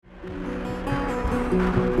Circle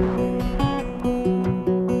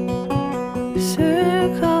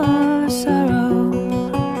of sorrow,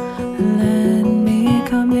 let me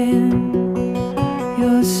come in.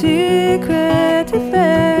 Your secret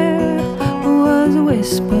affair was a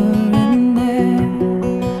whisper in there.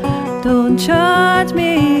 Don't charge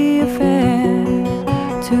me a fare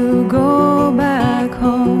to go back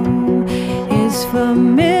home. It's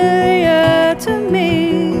familiar to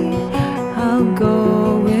me, I'll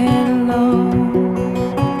go it alone.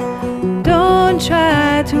 Don't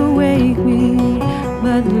try to wake me,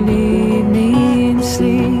 but leave me in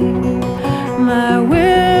sleep. My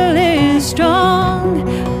will is strong,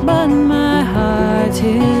 but my heart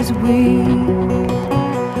is weak.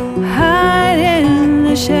 Hide in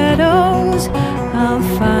the shadows, I'll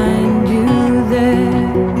find you there.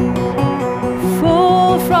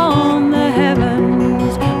 Fall from the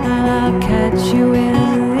heavens, and I'll catch you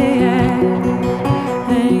in the air.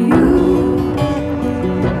 And you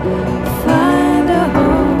find a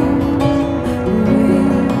home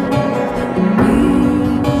with me.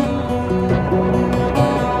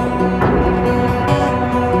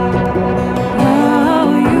 Oh,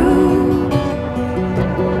 you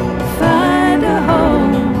find a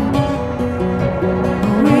home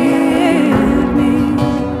with me.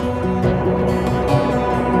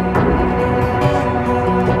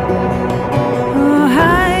 Oh,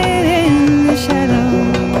 hide in the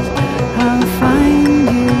shadows, I'll find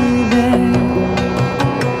you there.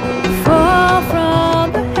 Fall from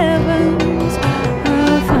the heavens,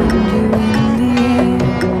 I'll find you in the air.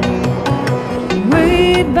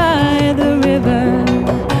 Wait by the river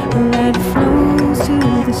that flows to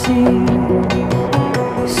the sea.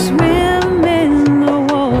 Swim in the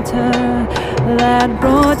water that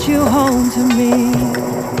brought you home to me.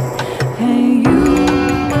 And you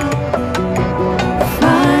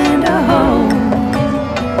find a home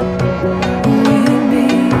with me.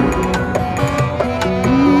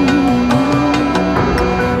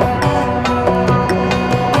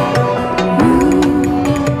 You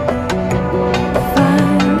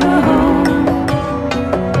find a home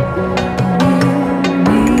with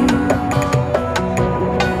me.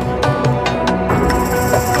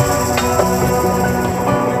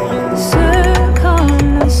 Circle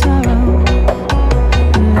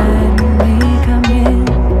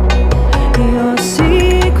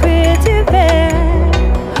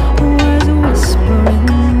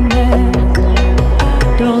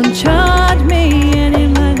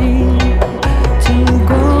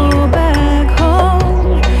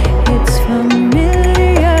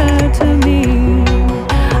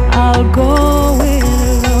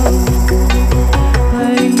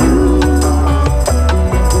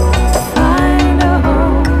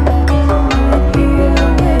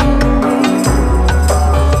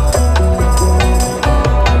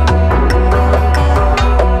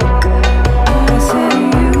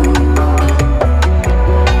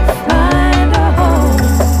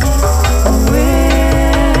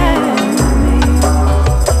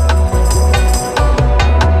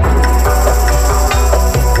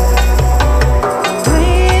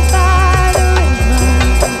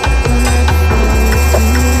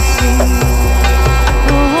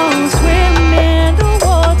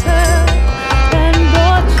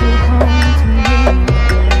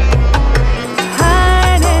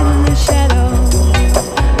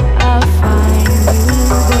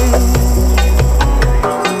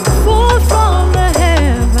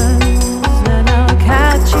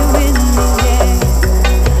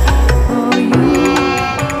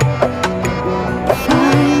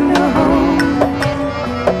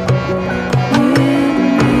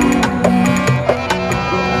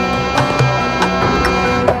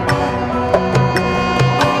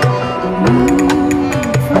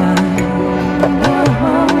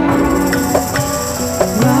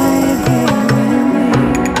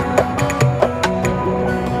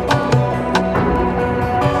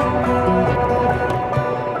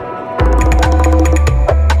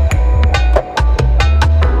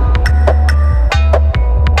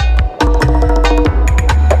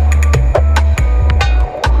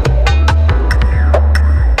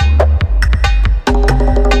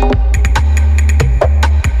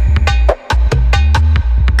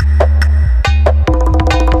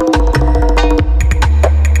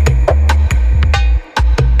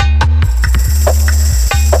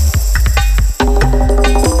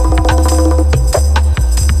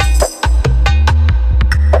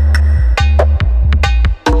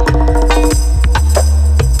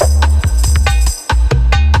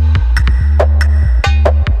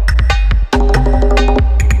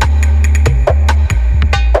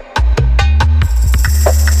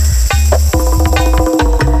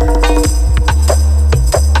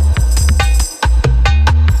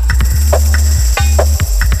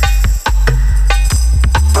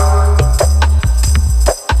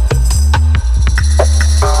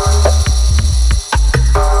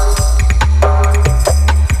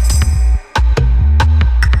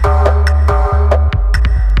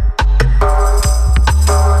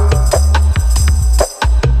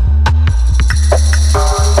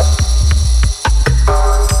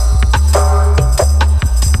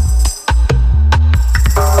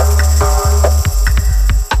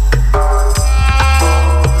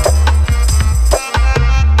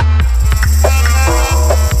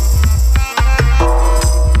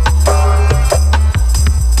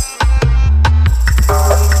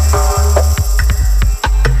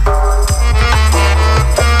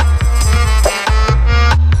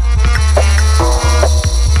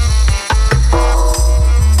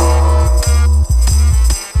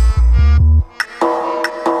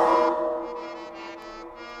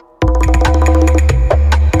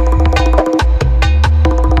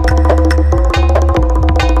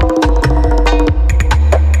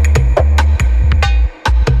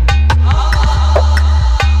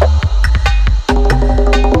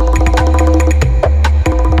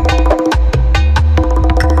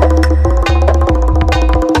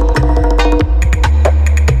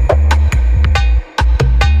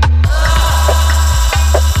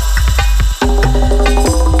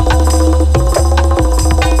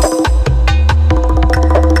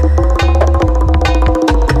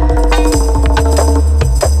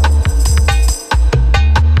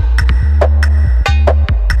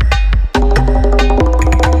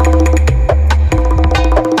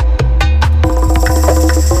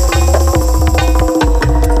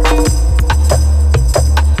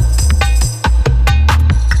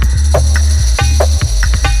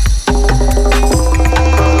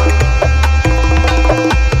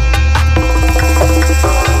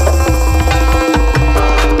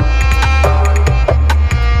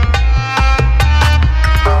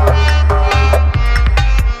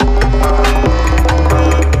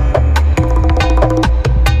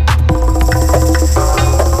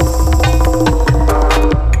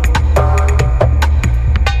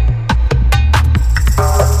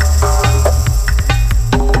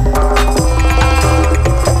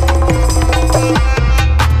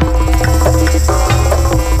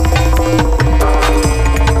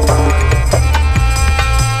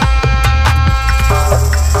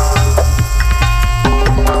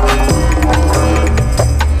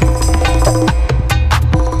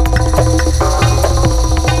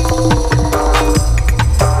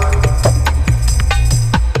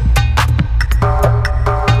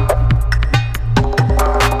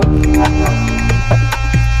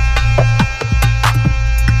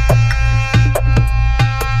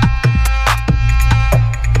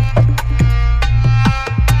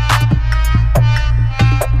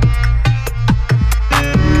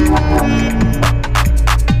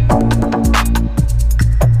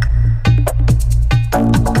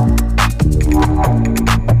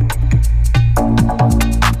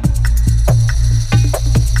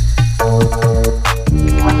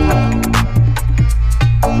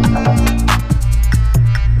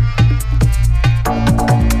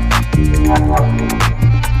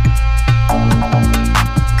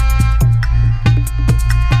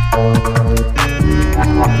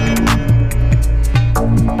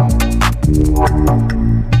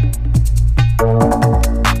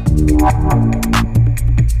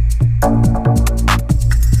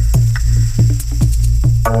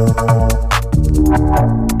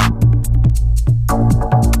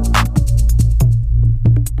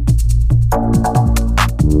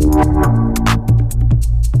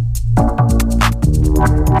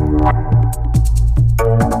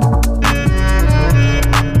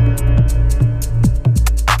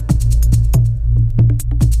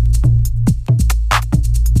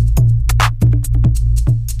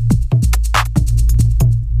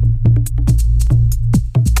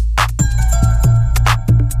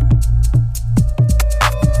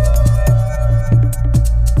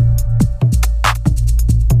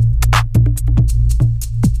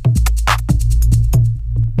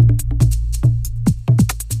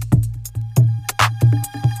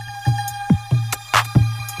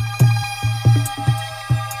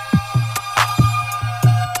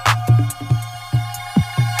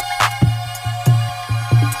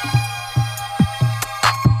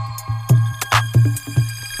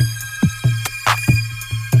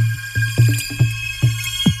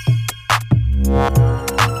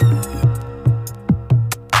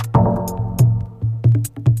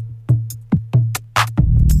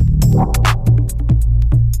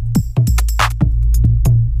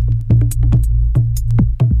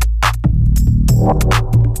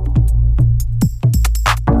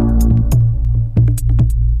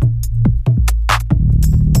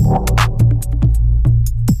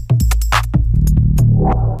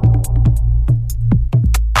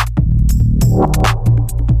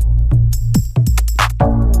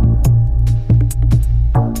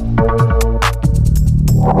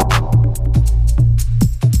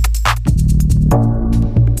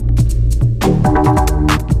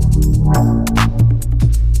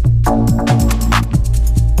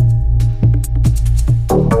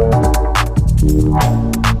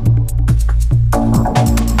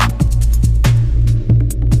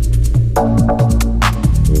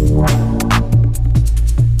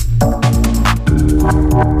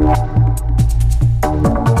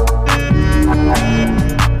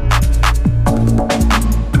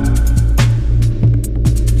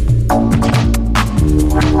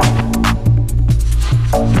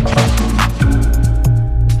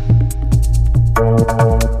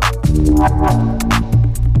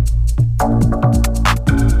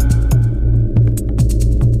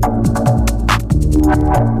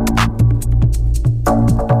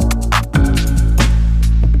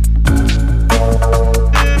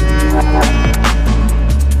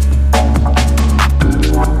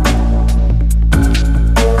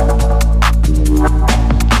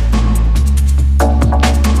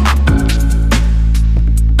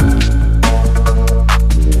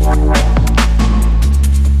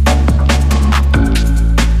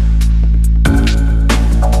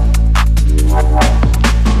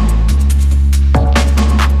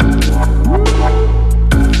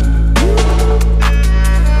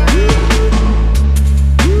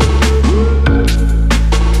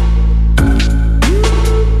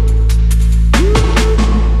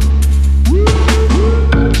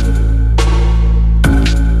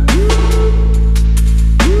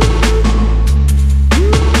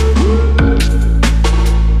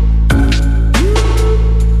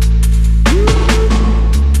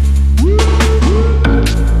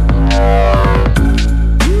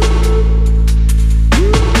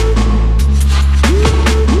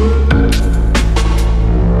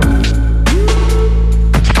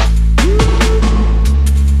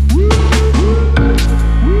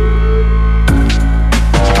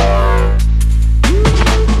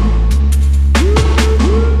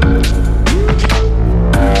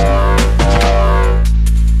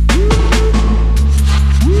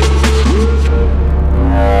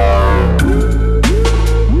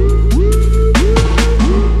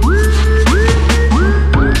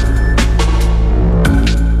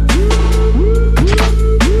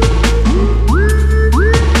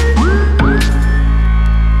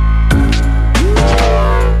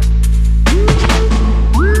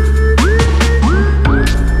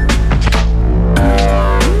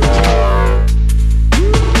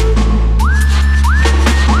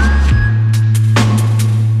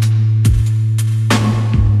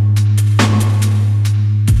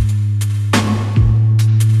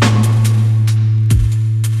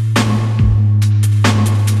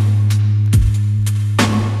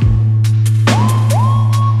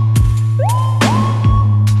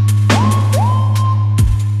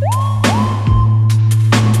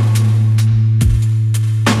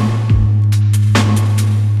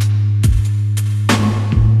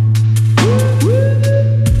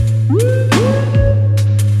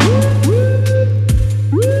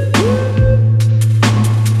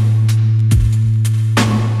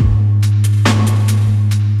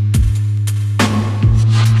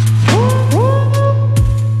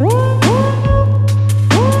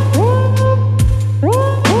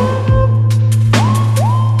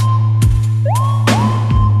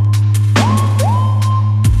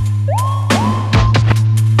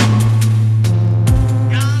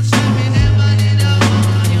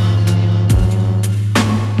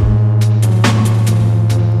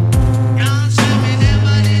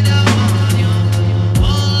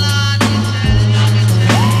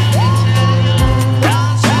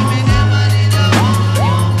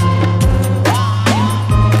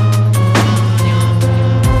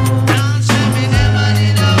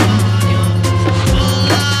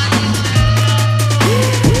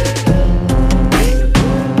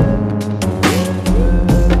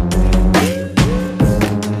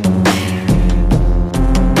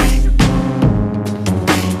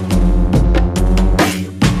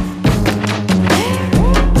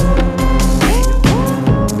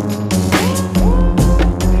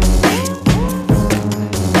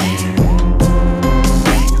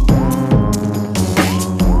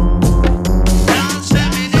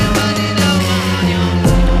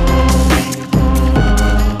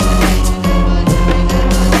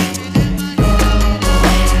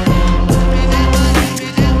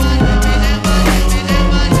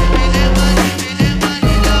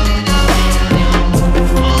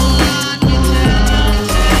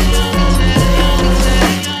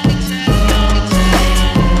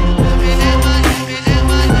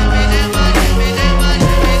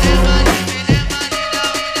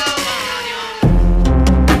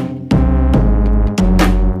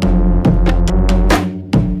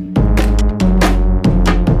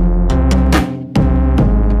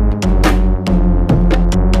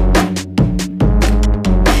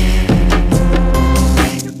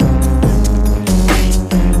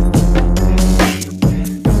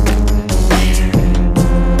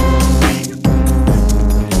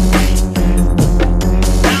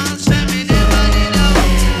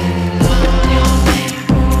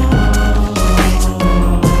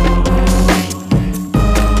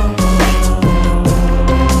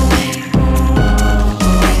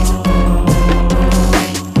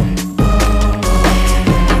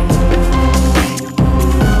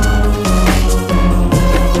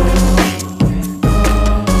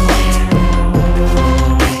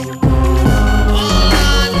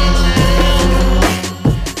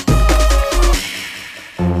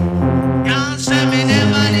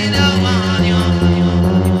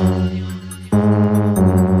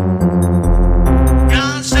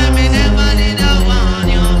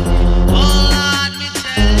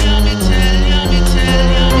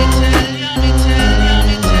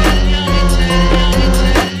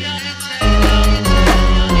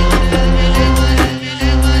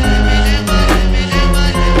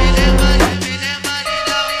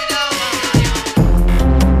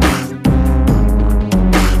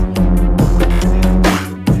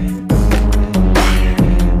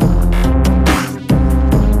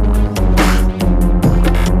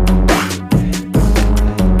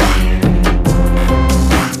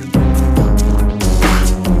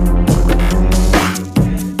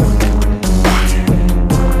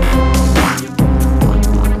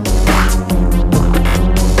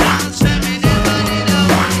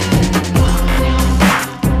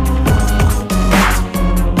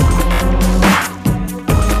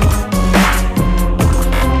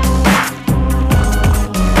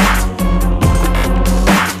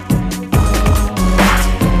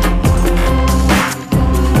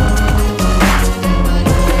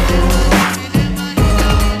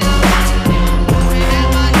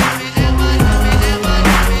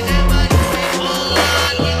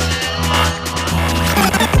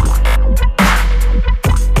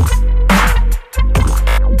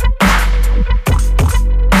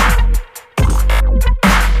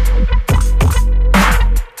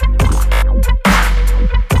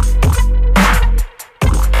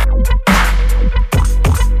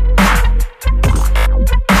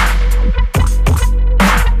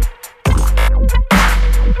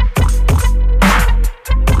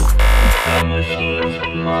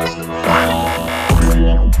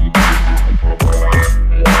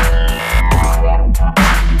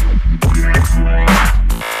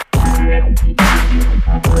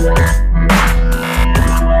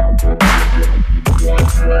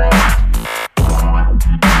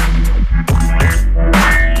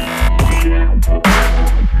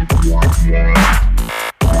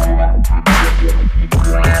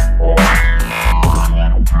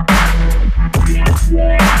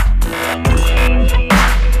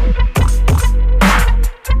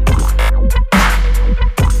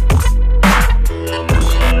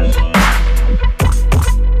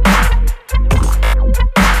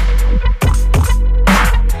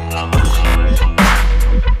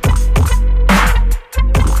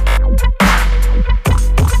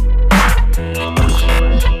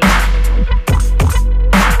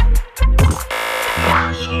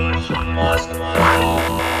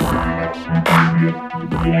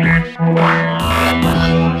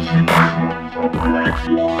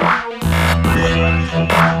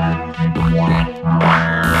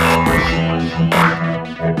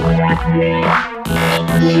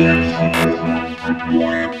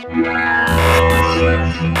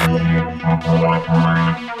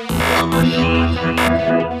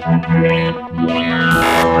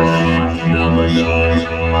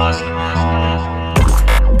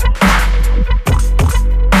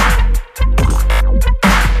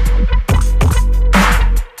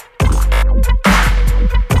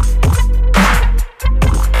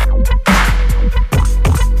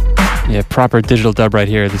Yeah, proper digital dub right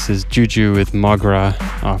here. This is Juju with Mogra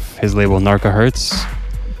off his label Narcohertz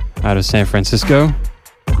out of San Francisco.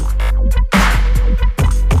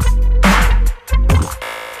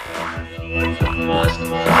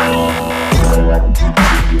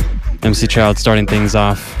 MC Child starting things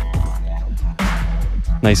off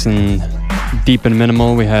nice and deep and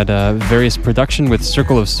minimal. We had various production with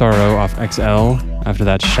Circle of Sorrow off XL. After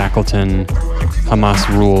that, Shackleton, Hamas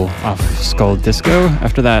Rule off Skull Disco.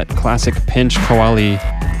 After that, classic Pinch Koali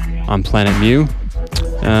on Planet Mu.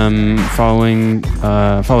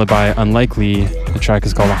 Followed by Unlikely. The track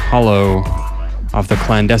is called Hollow off the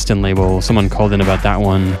Clandestine label. Someone called in about that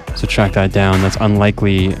one, so track that down. That's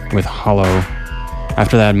Unlikely with Hollow.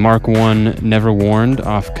 After that, Mark 1, Never Warned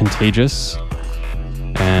off Contagious.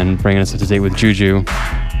 And bringing us up to date with Juju.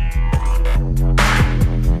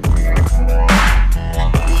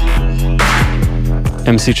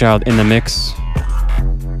 MC Child in the mix.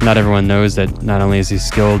 Not everyone knows that not only is he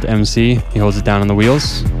skilled MC, he holds it down on the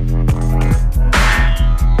wheels.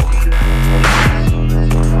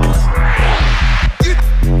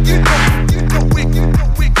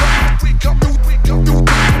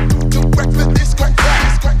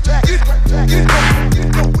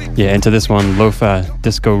 Yeah, into this one, Lofa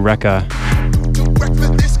Disco Rekka.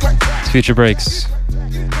 It's Future Breaks.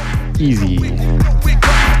 Easy.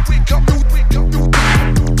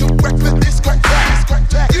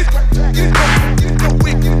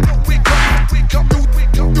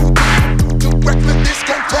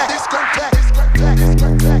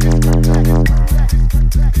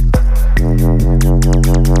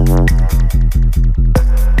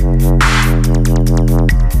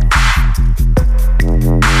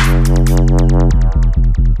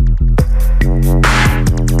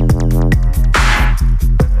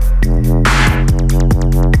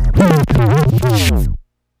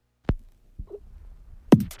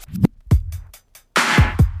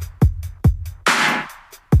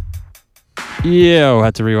 Yo,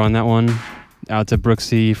 had to rewind that one. Out to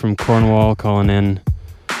Brooksy from Cornwall calling in,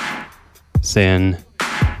 saying,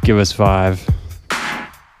 give us 5.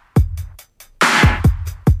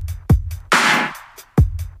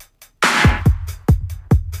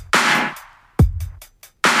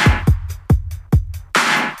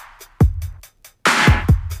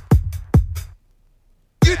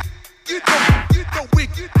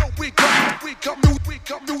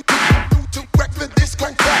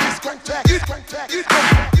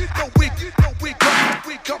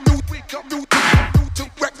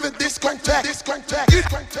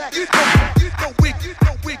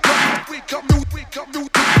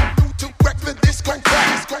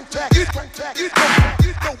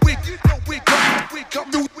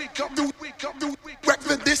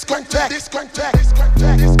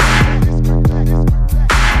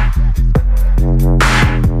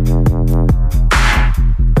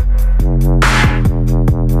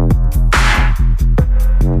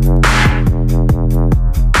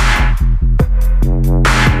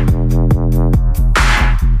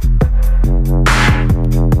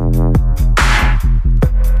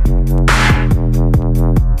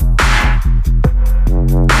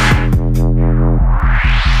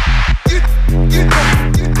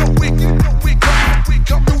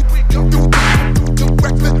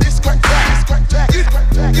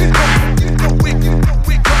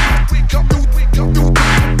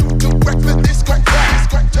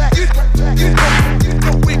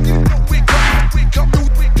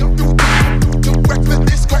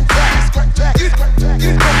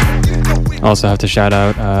 Also have to shout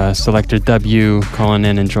out Selector W calling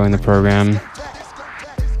in and joining the program.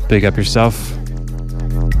 Big up yourself.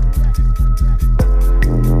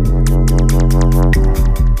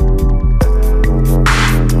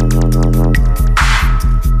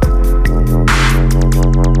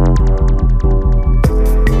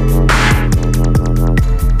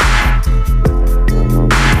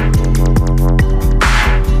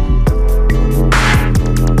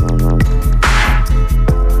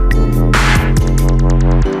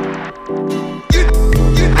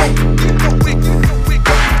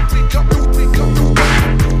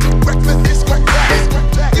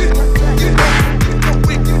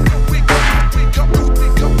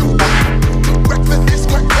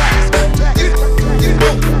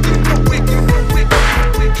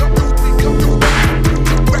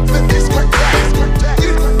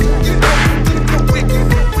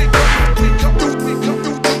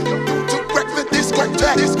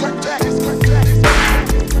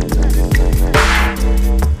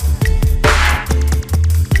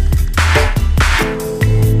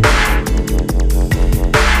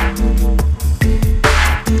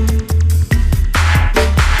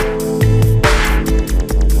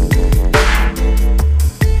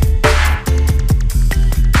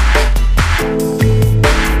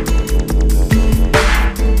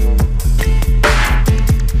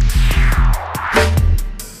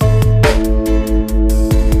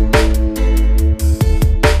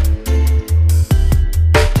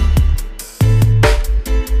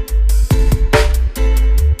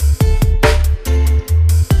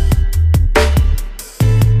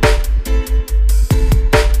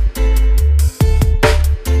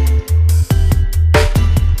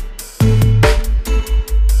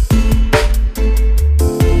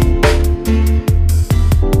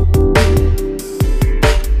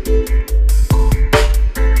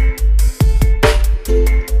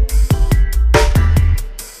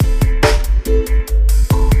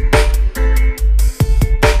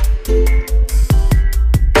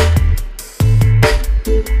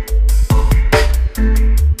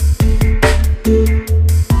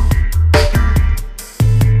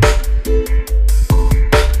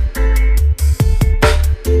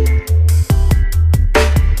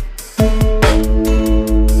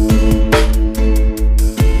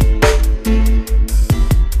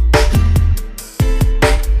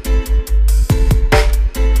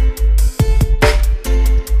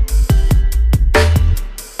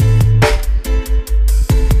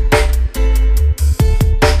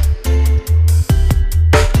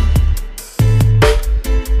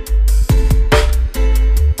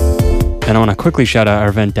 And I want to quickly shout out our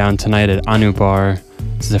event down tonight at Anu Bar.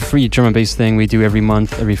 This is a free drum and bass thing we do every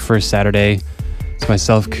month, every first Saturday. It's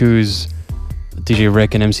myself, Kuz, DJ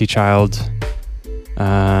Rick, and MC Child.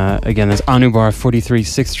 Again, that's Anu Bar, 43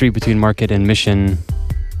 6th Street between Market and Mission,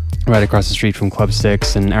 right across the street from Club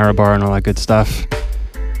Six and Arabar and all that good stuff.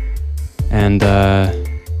 And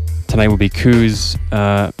tonight will be Kuz,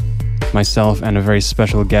 myself, and a very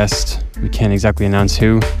special guest. We can't exactly announce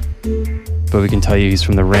who, but we can tell you he's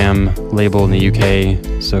from the Ram label in the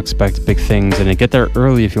UK, so expect big things. And get there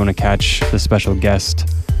early if you want to catch the special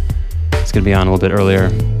guest. It's going to be on a little bit earlier.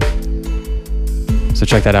 So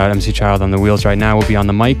check that out. MC Child on the wheels right now. We'll be on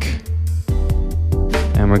the mic.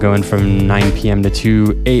 And we're going from 9 p.m. to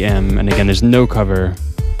 2 a.m. And again, there's no cover,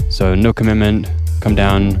 so no commitment. Come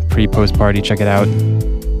down, pre-post party, check it out.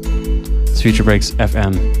 It's Future Breaks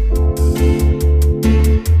FM.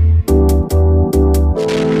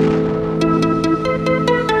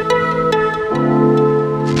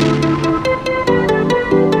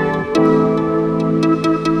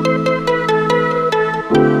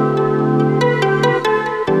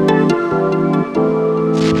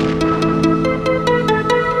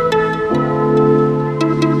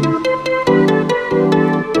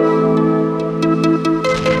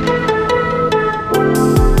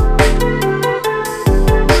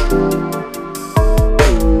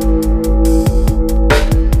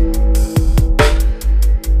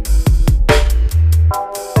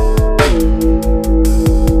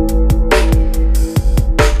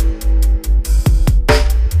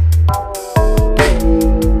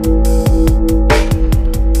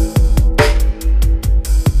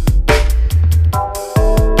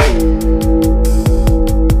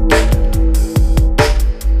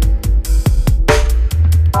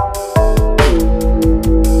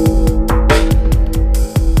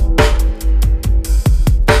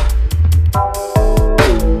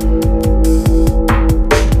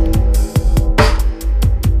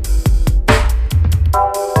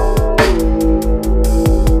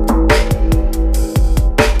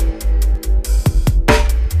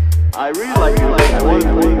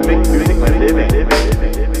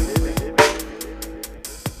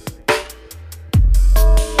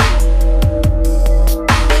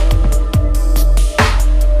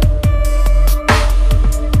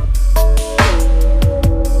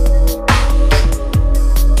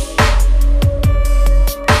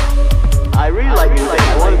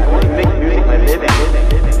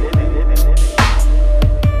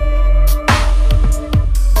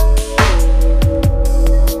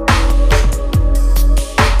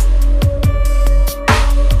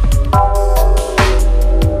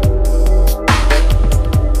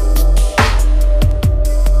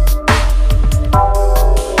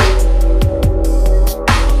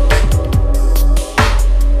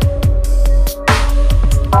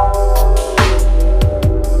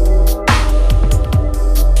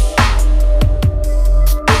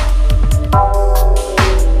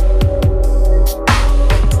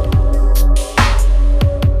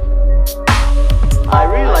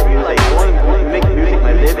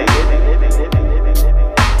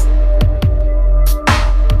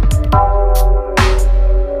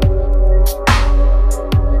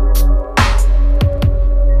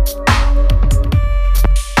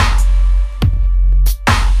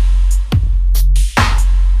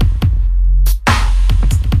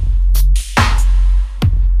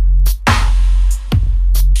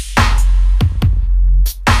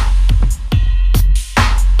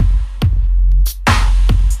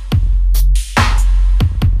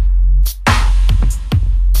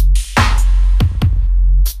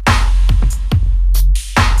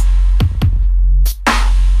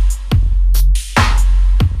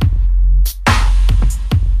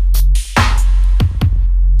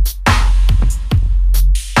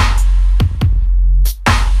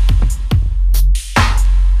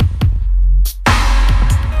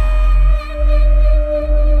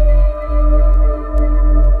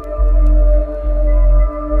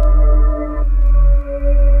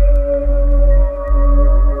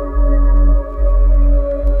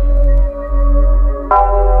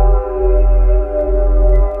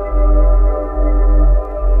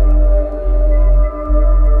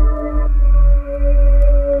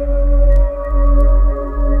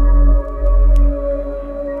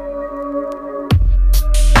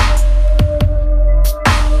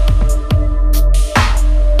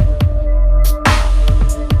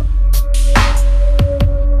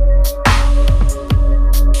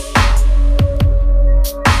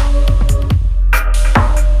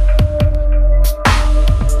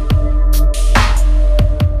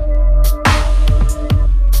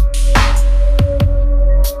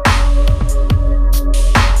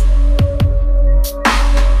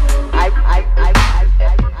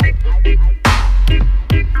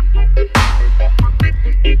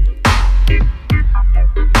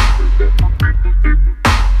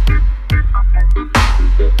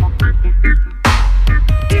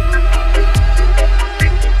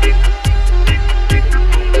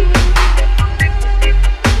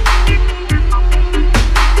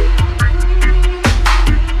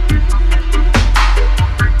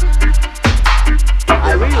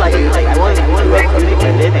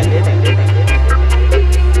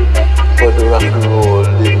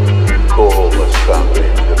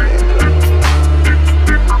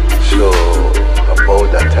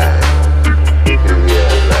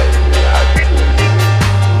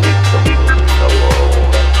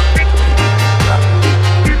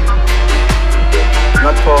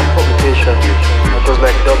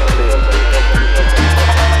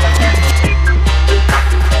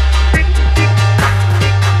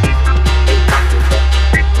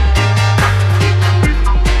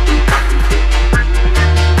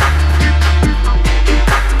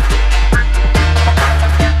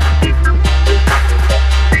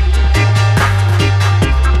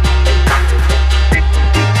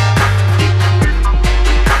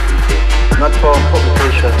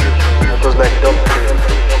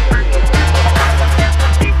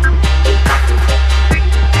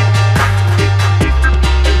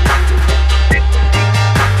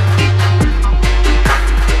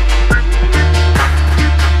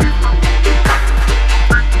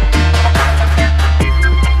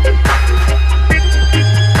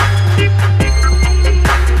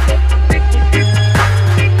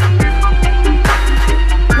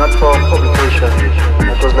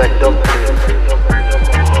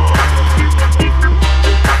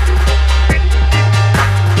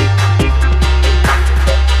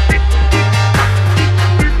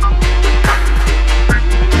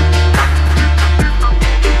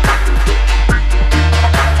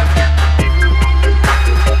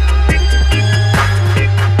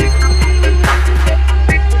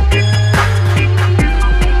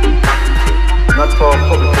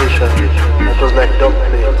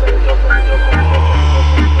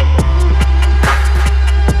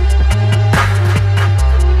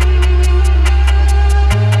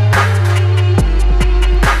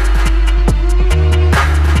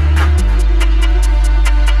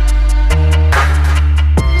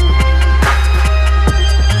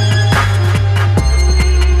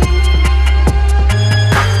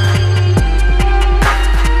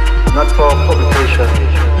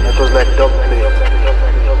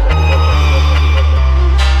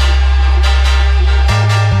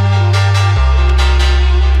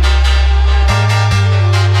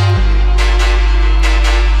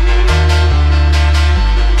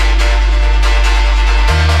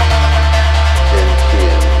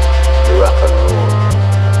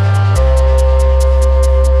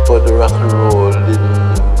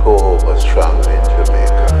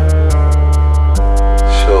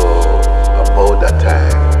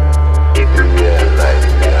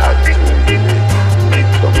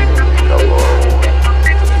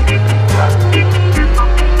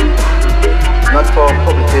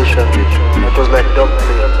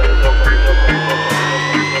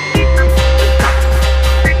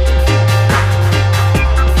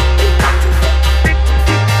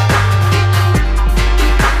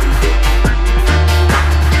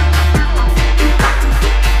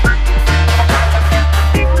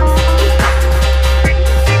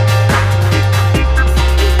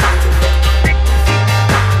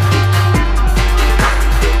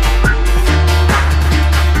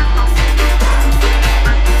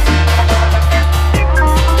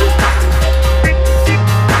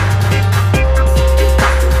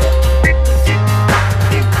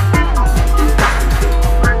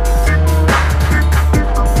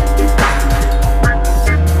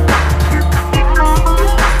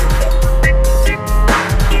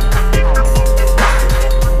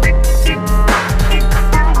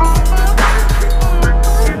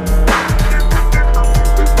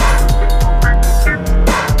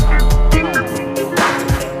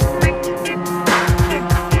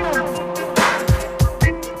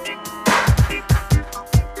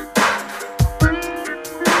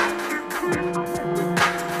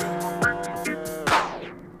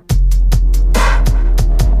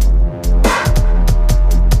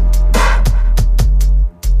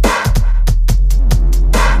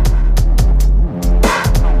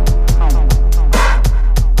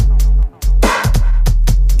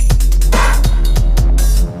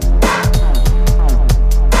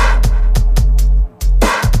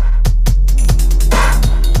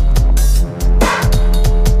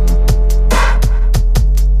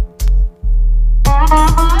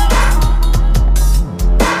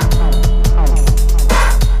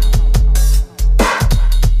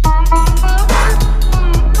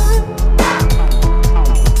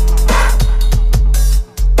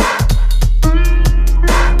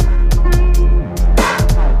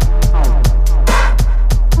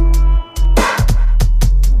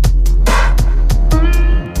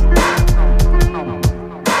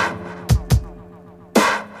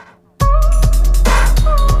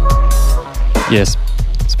 Yes,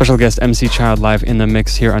 special guest MC Child live in the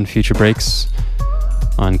mix here on Future Breaks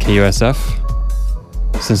on KUSF.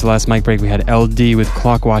 Since the last mic break, we had LD with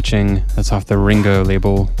Clock Watching. That's off the Ringo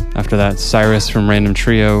label. After that, Cyrus from Random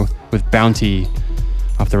Trio with Bounty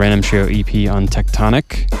off the Random Trio EP on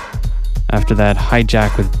Tectonic. After that,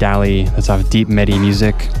 Hijack with Dali. That's off Deep Medi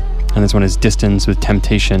Music. And this one is Distance with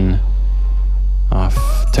Temptation off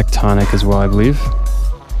Tectonic as well, I believe.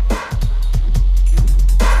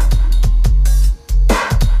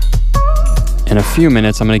 In a few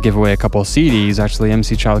minutes, I'm going to give away a couple CDs. Actually,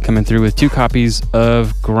 MC Child coming through with 2 copies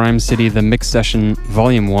of Grime City, the Mix Session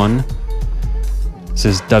Volume 1. This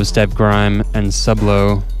is Dubstep Grime and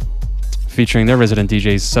Sublo, featuring their resident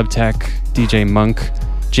DJs Subtech, DJ Monk,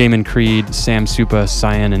 Jamin Creed, Sam Supa,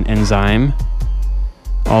 Cyan, and Enzyme.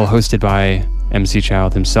 All hosted by MC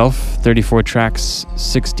Child himself. 34 tracks,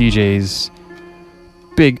 6 DJs.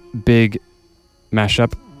 Big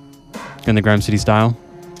mashup in the Grime City style.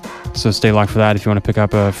 So stay locked for that if you want to pick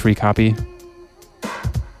up a free copy.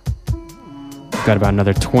 We've got about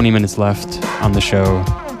another 20 minutes left on the show.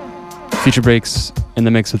 Future Breaks in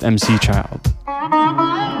the mix with MC Child.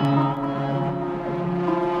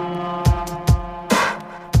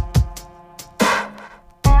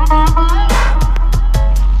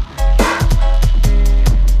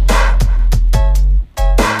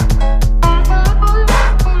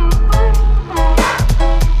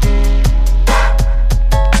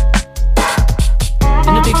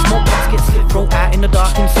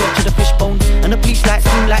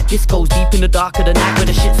 This goes deep in the dark of the night where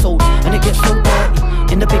the shit's sold, and it gets so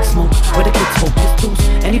dirty in the big smoke where the kids hold pistols.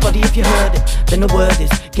 Anybody, if you heard it, then the word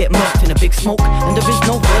is get murked in a big smoke, and there is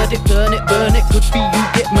no verdict. Burn it, could be you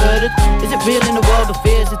get murdered. Is it real in the world of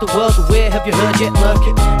fears? Is the world aware? Have you heard yet? Murk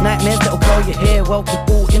it. Nightmares that'll curl your hair. Welcome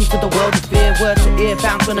all into the world of fear. Word to ear,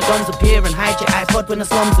 bounce when the guns appear, and hide your iPod when the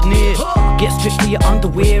slums are near. Get strict to your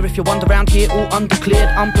underwear if you wander around here all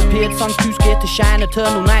undeclared, unprepared. Sun's too scared to shine.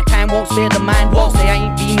 Eternal nighttime won't spare the mind. Won't say I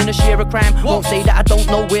ain't been in a share of crime. Won't say that I don't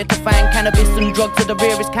know where to find cannabis and drugs are the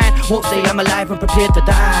rarest kind. Won't say I'm alive and prepared to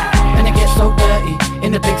die. And it gets so dirty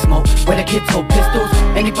in the big smoke where the kids hold pistols.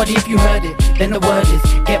 Anybody, if you heard it, then the word is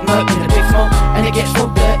get murked in the big smoke. And it gets so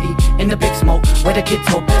dirty in the big smoke where the kids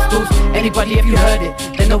hold pistols. Anybody, if you heard it,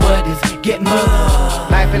 then the word is get murked.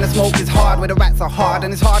 Life in the smoke is hard where the rats are hard,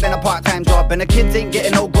 and it's hard in a part-time job, and the kids ain't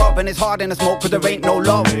getting no grub, and it's hard in the smoke cause there ain't no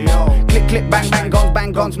love. Click, click, bang,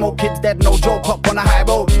 bang, guns, smoke, kids dead, no joke, up on the high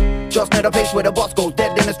road. Just near the place where the boss goes,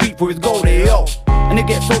 dead in the street for his gold, yo. And it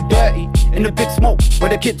gets so dirty in the big smoke where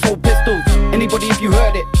the kids hold pistols. Anybody, if you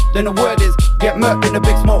heard it, then the word is get murked in the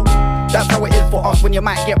big smoke. That's how it is for us when you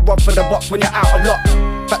might get robbed for the box when you're out of luck.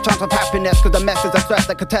 Fat chance of happiness cause the mess is a stress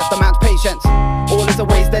that could test a man's patience. All is a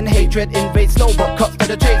waste, then hatred invades slow but cuts to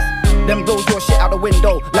the chase. Them blows your shit out the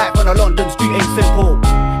window. Life on a London street ain't simple.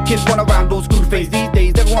 Kids run around those screw face these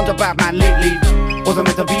days. Everyone's a bad man lately. Wasn't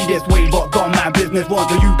meant to be this way, but gone mad business was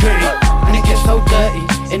the UK. And it gets so dirty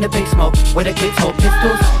in the big smoke where the kids hold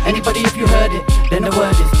pistols. Anybody, if you heard it, then the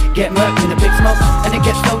word is get murked in the big smoke. And it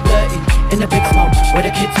gets so dirty in the big smoke where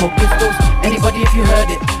the kids hold pistols. Anybody, if you heard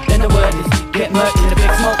it, then the word is get murked in the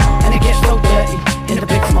big smoke. And it gets so dirty in the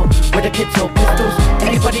big smoke where the kids hold pistols.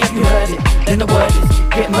 Anybody, if you heard it, then the word is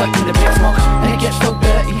get murked in the big smoke. And it gets so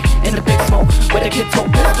dirty in the big smoke where the kids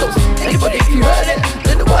hold pistols. Anybody, if you heard it,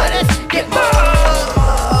 then the word is get murked.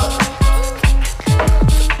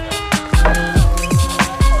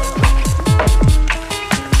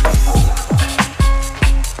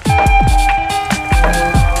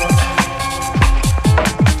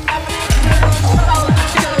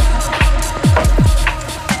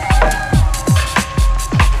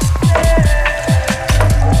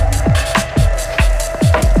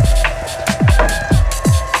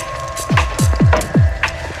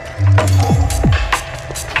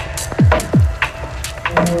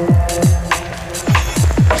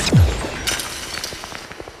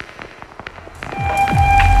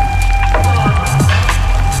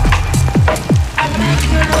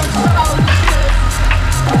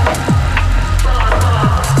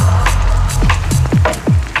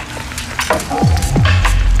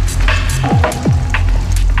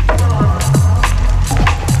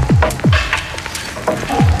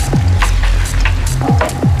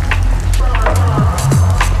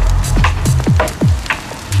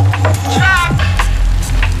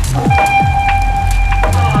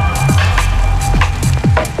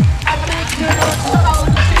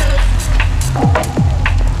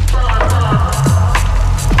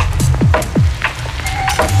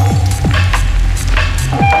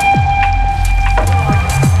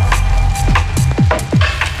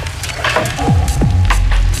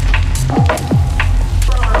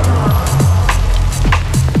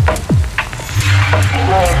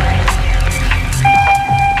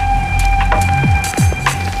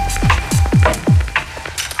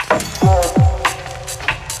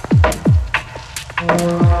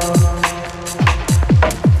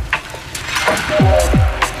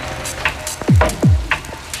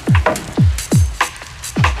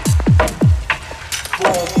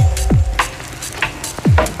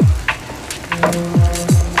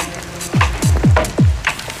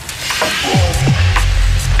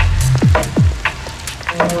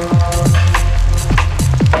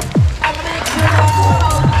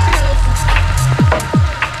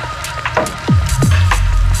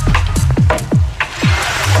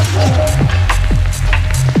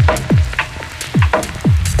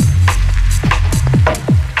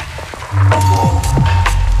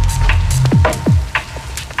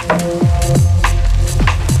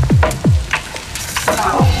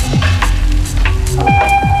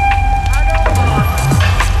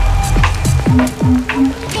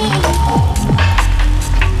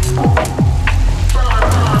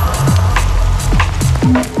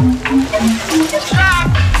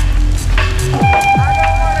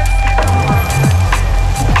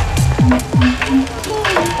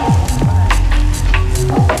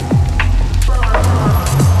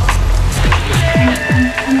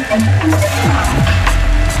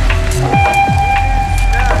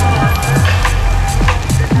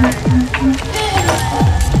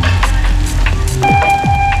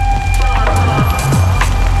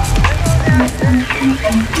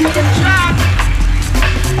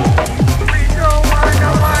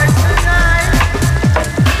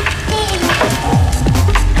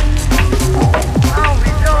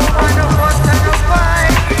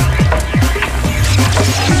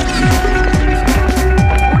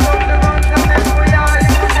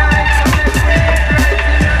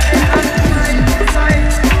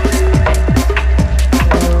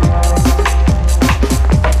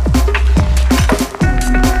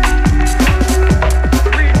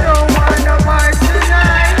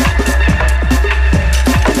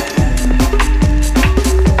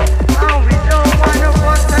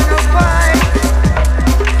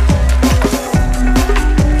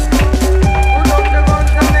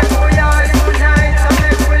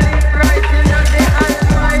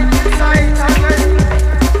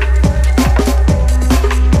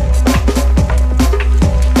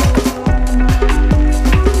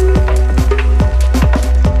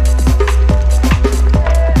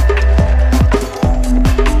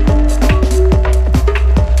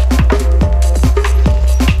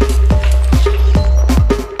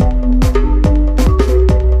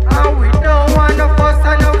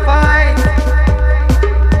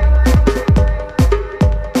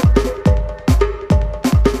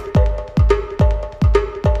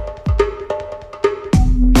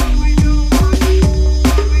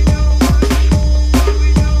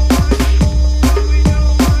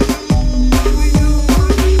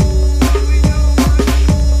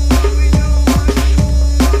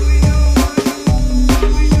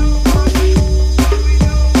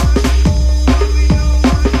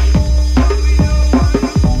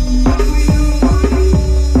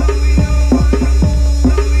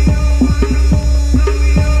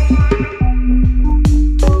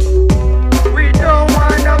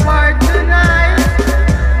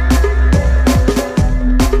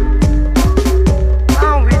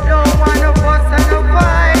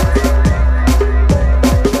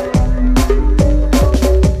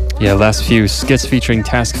 Last few skits featuring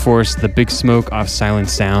Task Force, The Big Smoke off Silent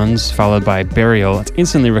Sounds, followed by Burial. It's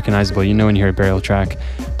instantly recognizable. You know when you hear a Burial track.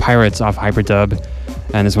 Pirates off Hyperdub.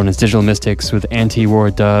 And this one is Digital Mystics with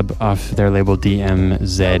Anti-War Dub off their label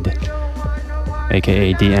DMZ,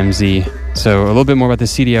 aka DMZ. So a little bit more about the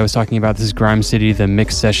CD I was talking about. This is Grime City, the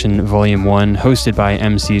Mix Session Volume 1, hosted by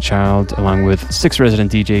MC Child, along with 6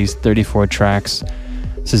 resident DJs, 34 tracks.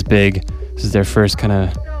 This is big. This is their first kind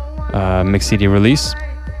of mix CD release.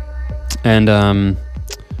 And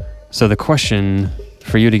so the question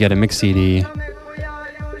for you to get a mix CD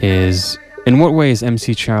is, in what way is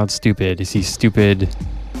MC Child stupid? Is he stupid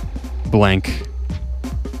blank?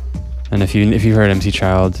 And if you've heard MC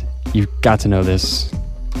Child, you've got to know this.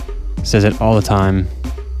 Says it all the time.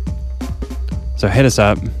 So hit us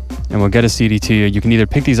up and we'll get a CD to you. You can either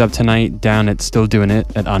pick these up tonight down at Still Doing It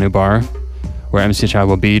at Anu Bar, where MC Child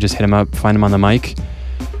will be. Just hit him up, find him on the mic,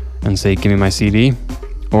 and say, give me my CD.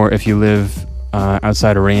 Or if you live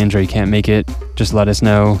outside of range or you can't make it, just let us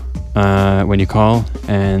know when you call,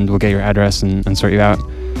 and we'll get your address and sort you out.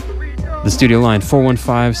 The studio line,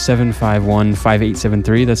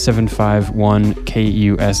 415-751-5873. That's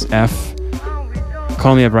 751-KUSF.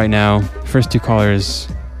 Call me up right now. First 2 callers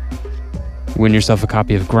win yourself a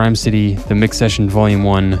copy of Grime City, the Mix Session Volume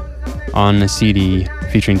 1 on a CD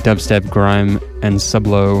featuring dubstep, grime, and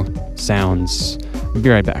sublow sounds. Be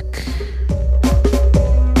right back.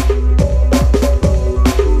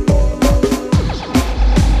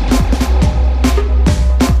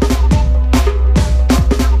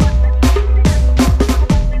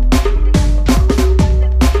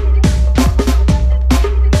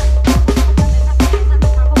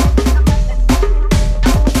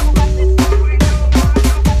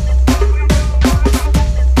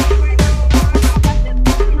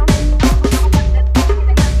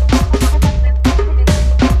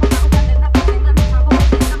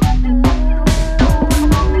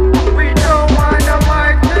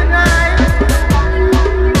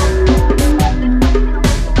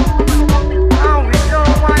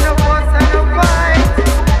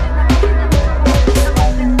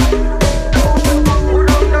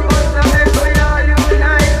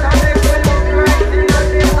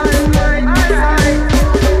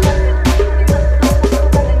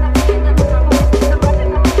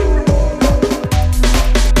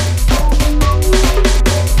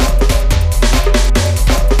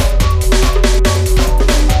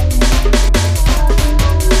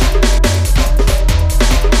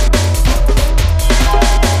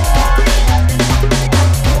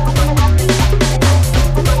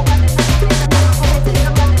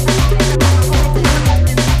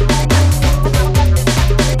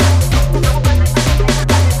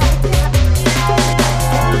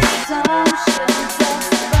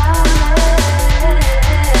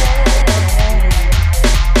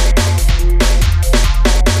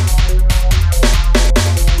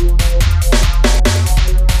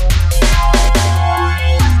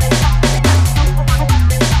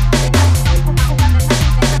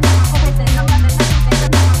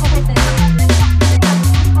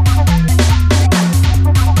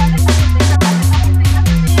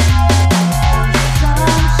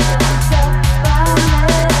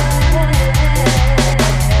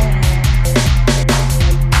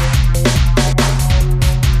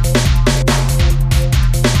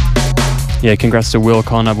 Yeah, congrats to Will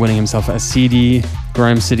Colnab winning himself a CD,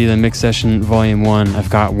 Grime City, the Mix Session Volume 1. I've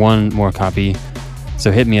got one more copy,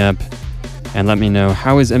 so hit me up and let me know,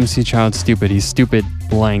 how is MC Child stupid? He's stupid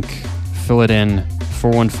blank. Fill it in,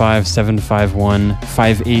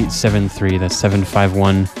 415-751-5873. That's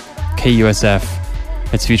 751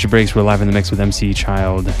 KUSF. It's Future Breaks. We're live in the mix with MC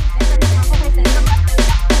Child.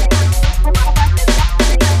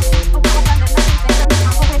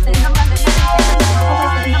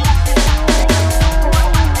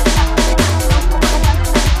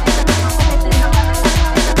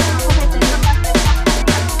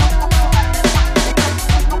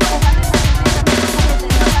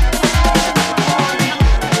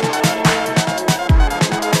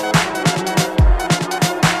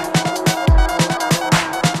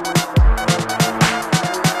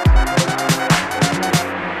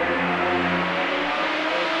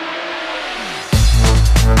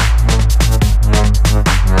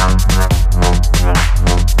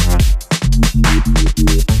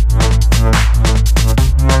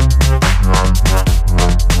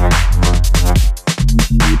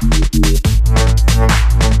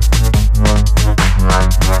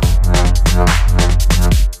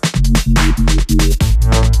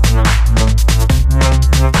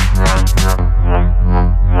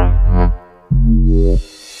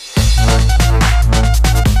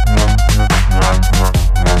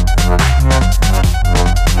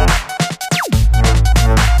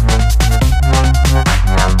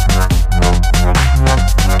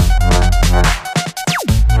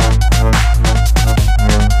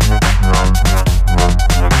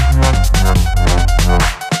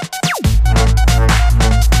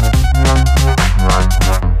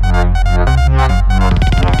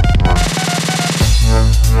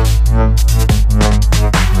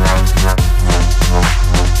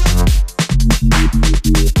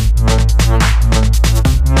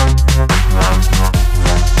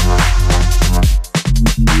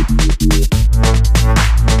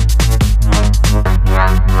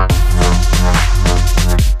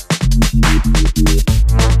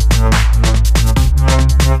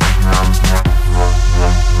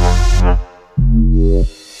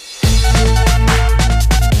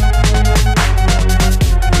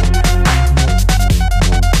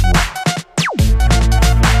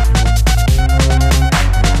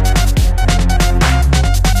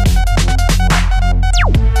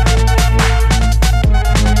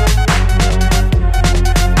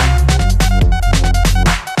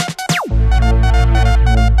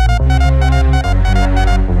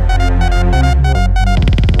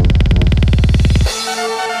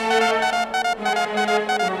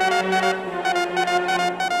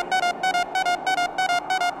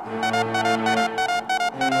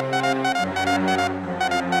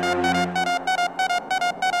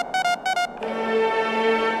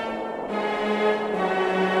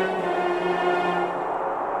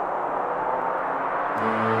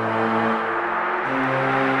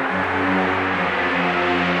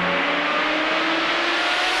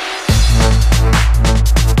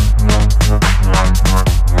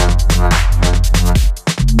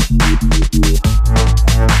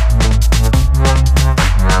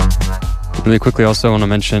 Really quickly, also want to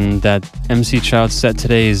mention that MC Child's set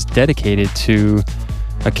today is dedicated to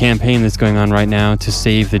a campaign that's going on right now to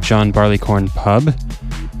save the John Barleycorn Pub.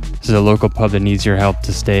 This is a local pub that needs your help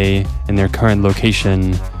to stay in their current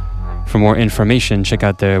location. For more information, check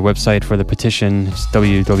out the website for the petition. It's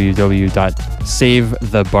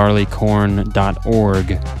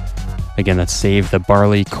www.savethebarleycorn.org. Again, that's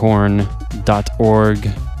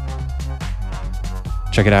savethebarleycorn.org.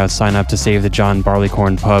 Check it out. Sign up to save the John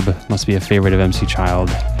Barleycorn Pub. Must be a favorite of MC Child.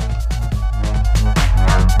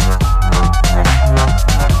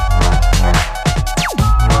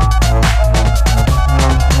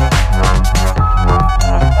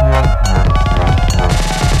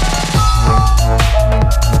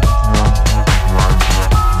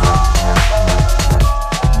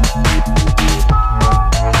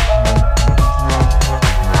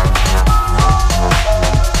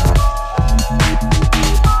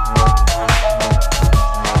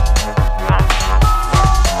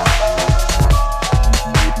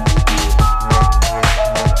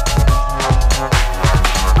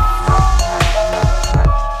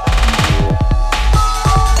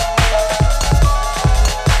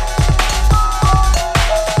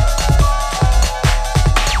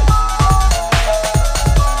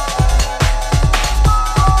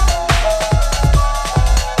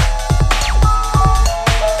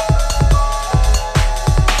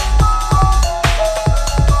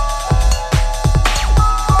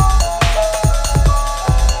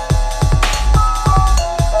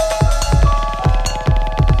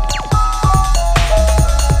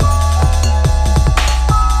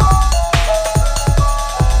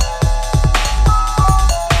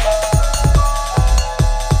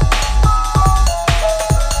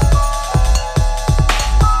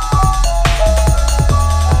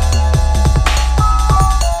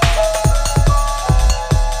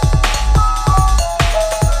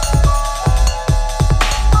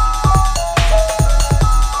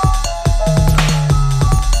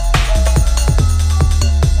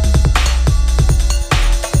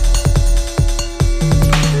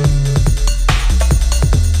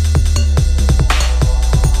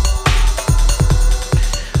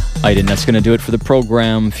 And that's going to do it for the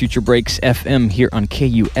program. Future Breaks FM here on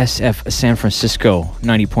KUSF San Francisco,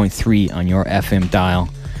 90.3 on your FM dial.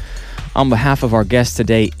 On behalf of our guest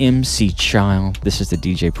today, MC Child, this is the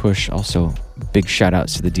DJ Push. Also, big shout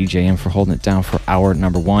outs to the DJM for holding it down for hour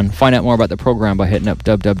number 1. Find out more about the program by hitting up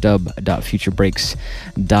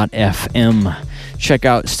www.futurebreaks.fm. Check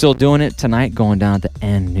out Still Doing It tonight, going down at the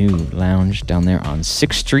Anu Lounge down there on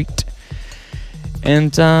 6th Street.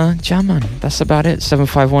 And, yeah, man, that's about it.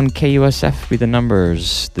 751 KUSF be the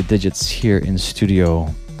numbers, the digits here in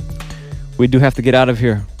studio. We do have to get out of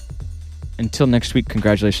here. Until next week,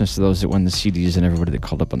 congratulations to those that won the CDs and everybody that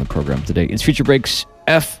called up on the program today. It's Future Breaks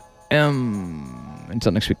FM.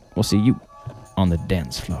 Until next week, we'll see you on the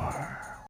dance floor.